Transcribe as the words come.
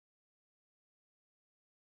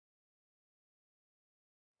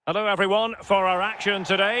Hello everyone, for our action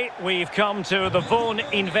today we've come to the Wohn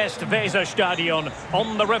Invest Weserstadion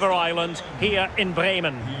on the River Island here in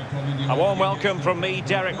Bremen. A warm welcome from me,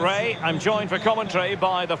 Derek Ray. I'm joined for commentary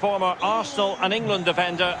by the former Arsenal and England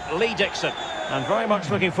defender Lee Dixon. And very much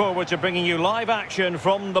looking forward to bringing you live action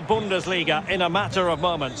from the Bundesliga in a matter of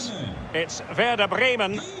moments. It's Werder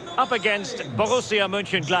Bremen up against Borussia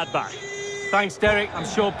Mönchengladbach. Thanks, Derek. I'm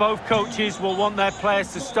sure both coaches will want their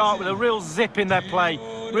players to start with a real zip in their play.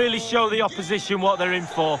 Really show the opposition what they're in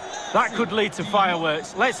for. That could lead to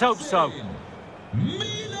fireworks. Let's hope so.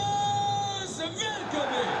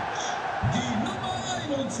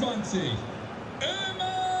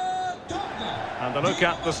 And a look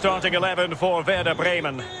at the starting 11 for Werder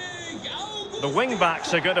Bremen. The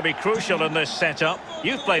wing-backs are going to be crucial in this setup.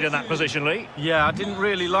 You've played in that position, Lee. Yeah, I didn't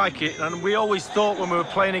really like it. And we always thought when we were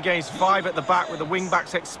playing against five at the back with the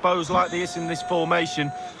wing-backs exposed like this in this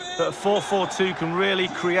formation, that a 4-4-2 can really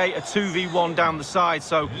create a 2v1 down the side.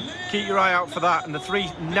 So keep your eye out for that. And the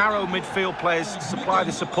three narrow midfield players supply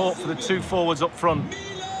the support for the two forwards up front.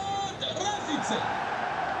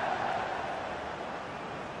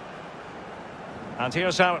 And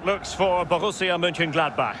here's how it looks for Borussia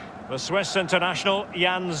Mönchengladbach. The Swiss international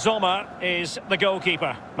Jan Sommer is the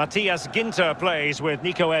goalkeeper. Matthias Ginter plays with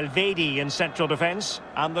Nico Elvedi in central defence.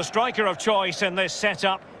 And the striker of choice in this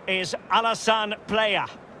setup is Alassane Plea.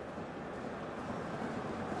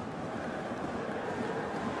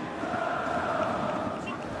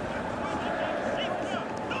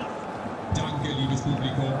 Danke, liebes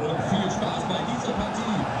Publikum, und viel Spaß bei dieser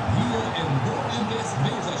Partie hier im Wohn Invest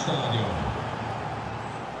Weserstadion.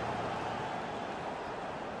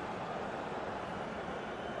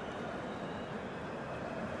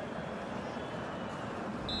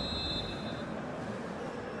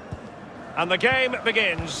 And the game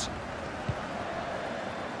begins.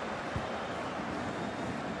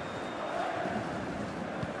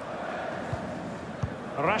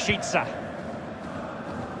 Rashica.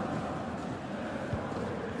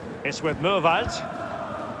 It's with Möwald.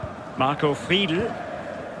 Marco Friedl.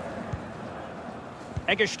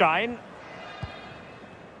 Eggestein.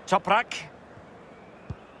 Toprak.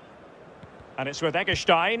 And it's with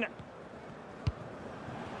Eggestein.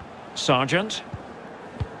 Sargent.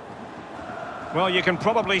 Well, you can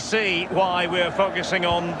probably see why we're focusing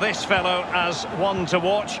on this fellow as one to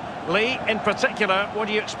watch. Lee, in particular, what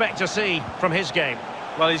do you expect to see from his game?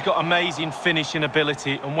 Well, he's got amazing finishing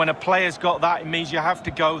ability, and when a player's got that, it means you have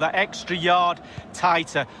to go that extra yard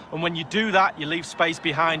tighter, and when you do that, you leave space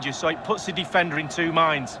behind you, so it puts the defender in two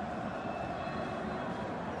minds.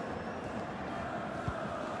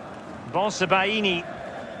 Bonsebaini.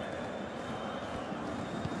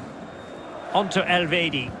 Onto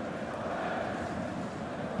Elvedi.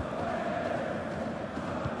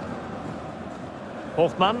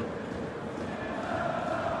 Hofmann.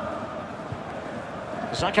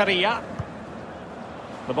 Zakaria.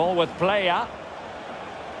 The ball with Plea.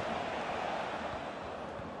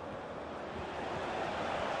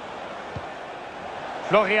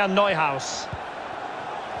 Florian Neuhaus.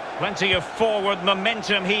 Plenty of forward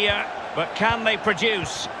momentum here, but can they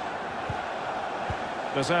produce?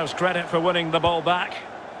 Deserves credit for winning the ball back.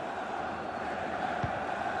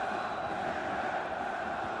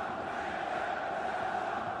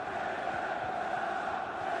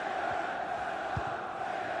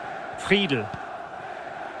 Friedl.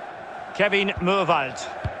 Kevin Möwald.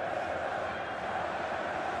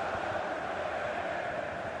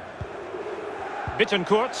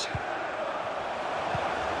 Bittencourt.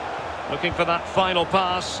 Looking for that final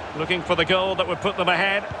pass, looking for the goal that would put them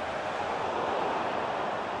ahead.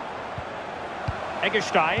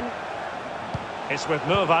 Eggestein. It's with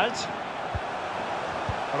Möwald.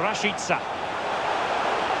 Rashica.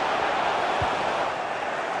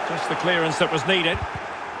 Just the clearance that was needed.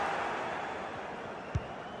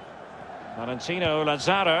 Valentino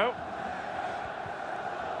Lazaro.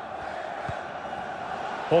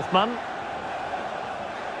 Hofmann.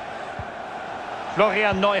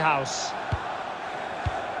 Florian Neuhaus.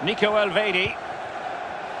 Nico Elvedi.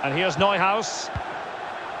 And here's Neuhaus.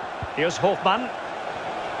 Here's Hofmann.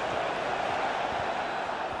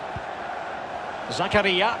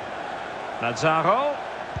 Zakaria. Lazaro.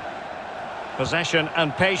 Possession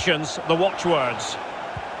and patience, the watchwords.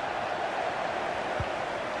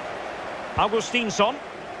 Augustinsson.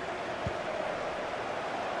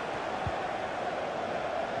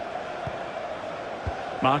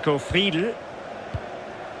 Marco Friedl.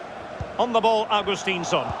 On the ball,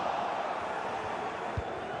 Augustinsson.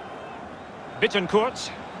 Bittencourt.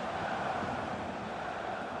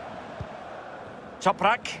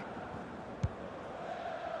 Toprak.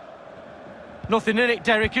 Nothing in it,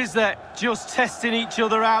 Derek, is there? Just testing each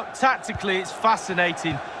other out. Tactically, it's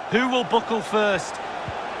fascinating. Who will buckle first?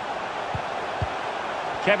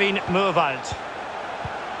 Kevin Möwald.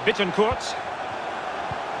 Bittencourt.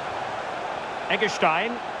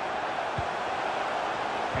 Eggestein.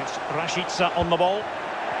 It's Rashica on the ball.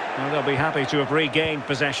 Well, they'll be happy to have regained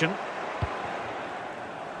possession.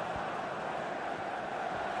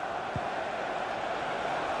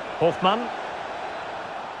 Hofmann.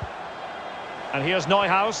 And here's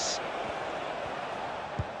Neuhaus.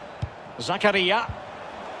 Zakaria.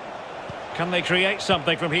 Can they create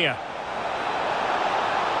something from here?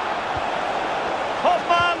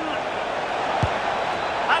 Hofmann!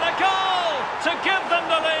 And a goal to give them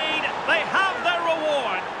the lead. They have their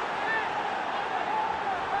reward.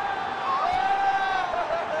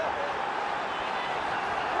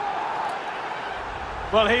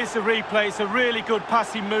 Well, here's the replay. It's a really good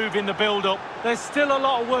passing move in the build-up. There's still a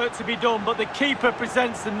lot of work to be done, but the keeper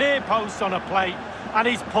presents the near post on a plate, and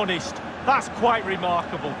he's punished. That's quite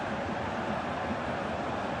remarkable.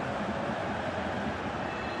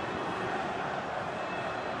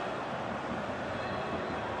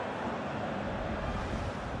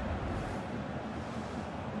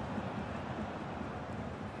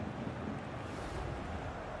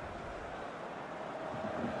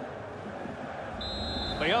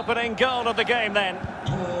 The opening goal of the game then.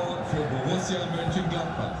 Tor für Borussia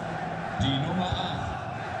Mönchengladbach. Die Nummer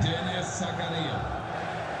 8, Dennis Zakaria.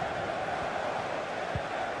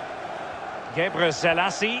 Gebre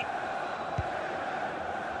Selassie.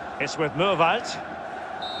 It's with Möwald.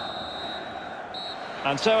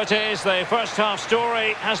 And so it is, the first half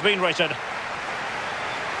story has been written.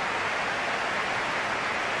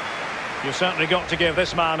 You've certainly got to give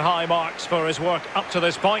this man high marks for his work up to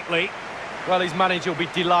this point, Lee. Well, his manager will be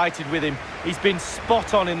delighted with him. He's been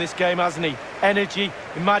spot on in this game, hasn't he? Energy,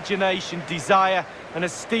 imagination, desire, and a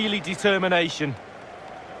steely determination.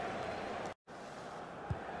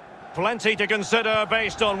 Plenty to consider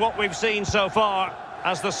based on what we've seen so far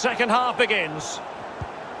as the second half begins.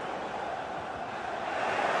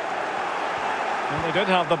 Well, they did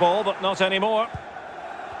have the ball, but not anymore.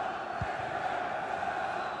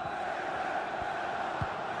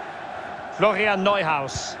 Florian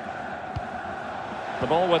Neuhaus. The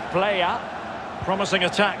ball with Playa. Promising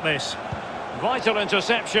attack this. Vital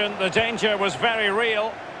interception. The danger was very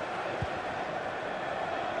real.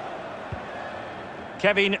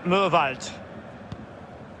 Kevin Möwald.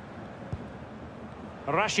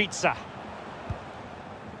 Rashica.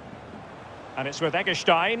 And it's with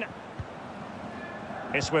Eggestein.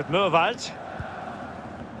 It's with Möwald.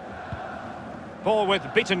 Ball with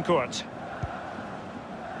Bittencourt.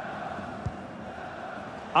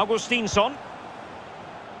 Augustinsson.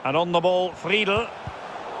 And on the ball, Friedel.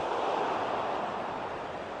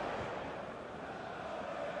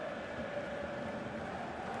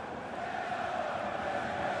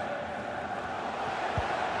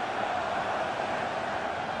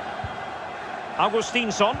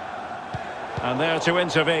 Augustinsson. And there to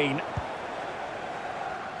intervene.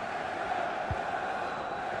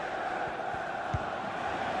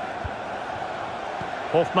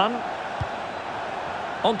 Hofmann.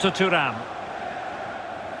 On to Thuram.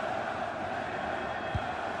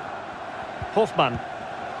 Hofmann.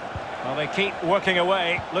 Well, they keep working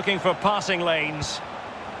away, looking for passing lanes.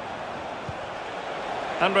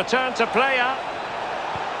 And return to Playa.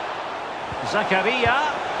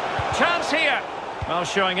 Zakaria. Chance here. Well,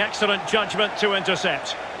 showing excellent judgment to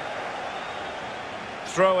intercept.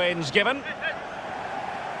 Throw-ins given.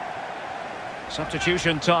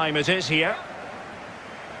 Substitution time it is here.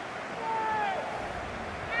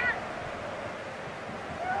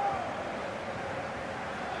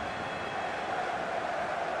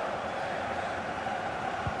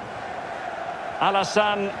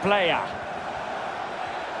 Alassane Playa.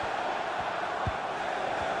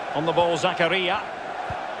 On the ball, Zakaria.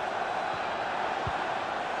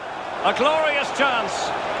 A glorious chance.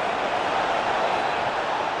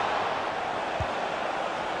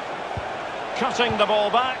 Cutting the ball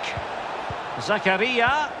back.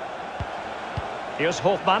 Zakaria. Here's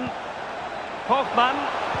Hofmann. Hofmann.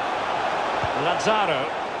 Lazaro.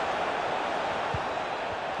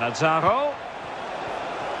 Lazaro.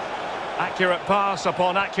 Accurate pass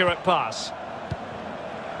upon accurate pass.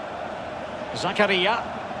 Zakaria.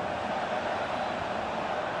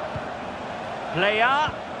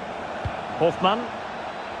 Playa. Hofmann.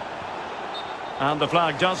 And the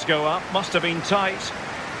flag does go up. Must have been tight.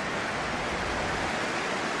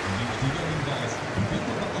 Wichtiger Hinweis.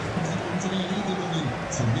 Bitte beachten Sie unsere Regelungen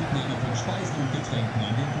zur Mitnahme von Speisen und Getränken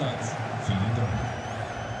an den Platz. Vielen Dank.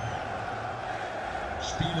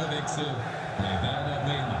 Spielerwechsel. bei Werder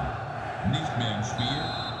Bremen. Nicht mehr im Spiel.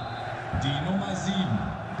 Die Nummer 7,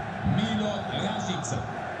 Milot Rashica.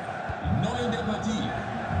 Neu in der Partie,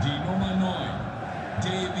 die Nummer 9,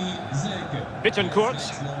 Davy Selke.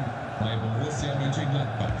 Bittencourt. Bei Borussia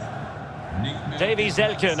Mönchengladbach. Nicht mehr Davy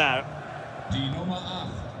Selke now. Die Nummer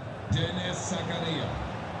 8, Dennis Zakaria.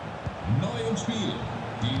 Neu im Spiel,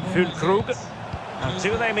 die Nummer Füllkrug. 6. And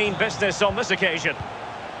do they mean business on this occasion?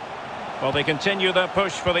 Well, they continue their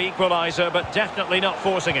push for the equaliser, but definitely not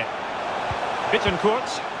forcing it.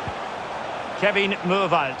 Bittencourt. Kevin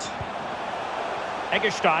Möwald.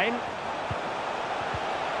 Eggestein.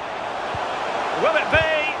 Will it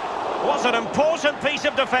be? Was an important piece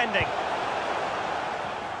of defending.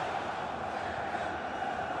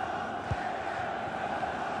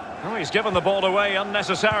 Oh, he's given the ball away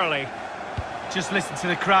unnecessarily. Just listen to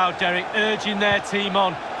the crowd, Derek, urging their team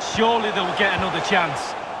on. Surely they'll get another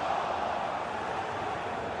chance.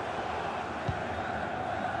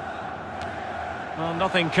 Well,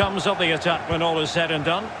 nothing comes of the attack when all is said and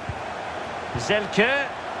done. Selke.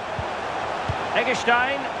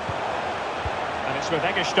 Eggestein. And it's with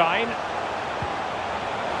Eggestein.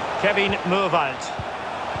 Kevin Möwald.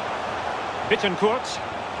 Bittencourt.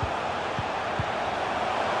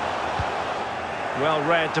 Well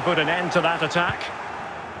read to put an end to that attack.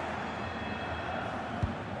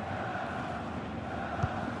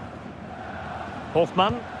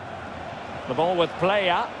 Hofmann. The ball with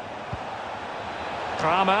Playa.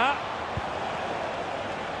 Kramer.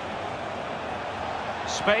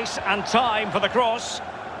 Space and time for the cross.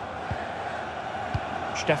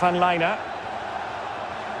 Stefan Leiner.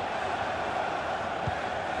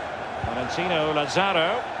 Valentino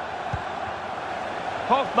Lazaro.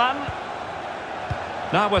 Hofmann.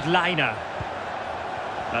 Now with Leiner.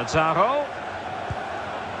 Lazaro.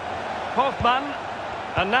 Hofmann.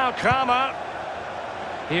 And now Kramer.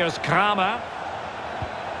 Here's Kramer.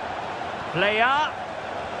 Playa.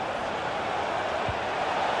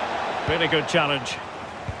 Really good challenge.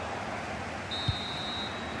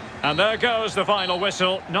 And there goes the final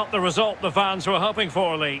whistle. Not the result the fans were hoping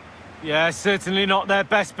for, Lee. Yeah, certainly not their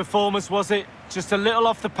best performance, was it? Just a little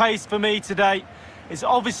off the pace for me today. It's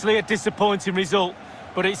obviously a disappointing result,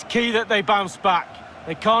 but it's key that they bounce back.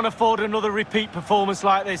 They can't afford another repeat performance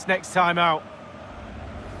like this next time out.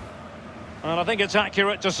 And I think it's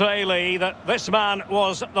accurate to say, Lee, that this man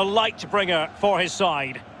was the light bringer for his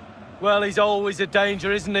side. Well, he's always a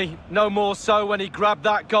danger, isn't he? No more so when he grabbed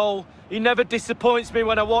that goal. He never disappoints me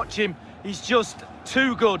when I watch him. He's just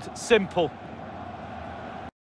too good, simple.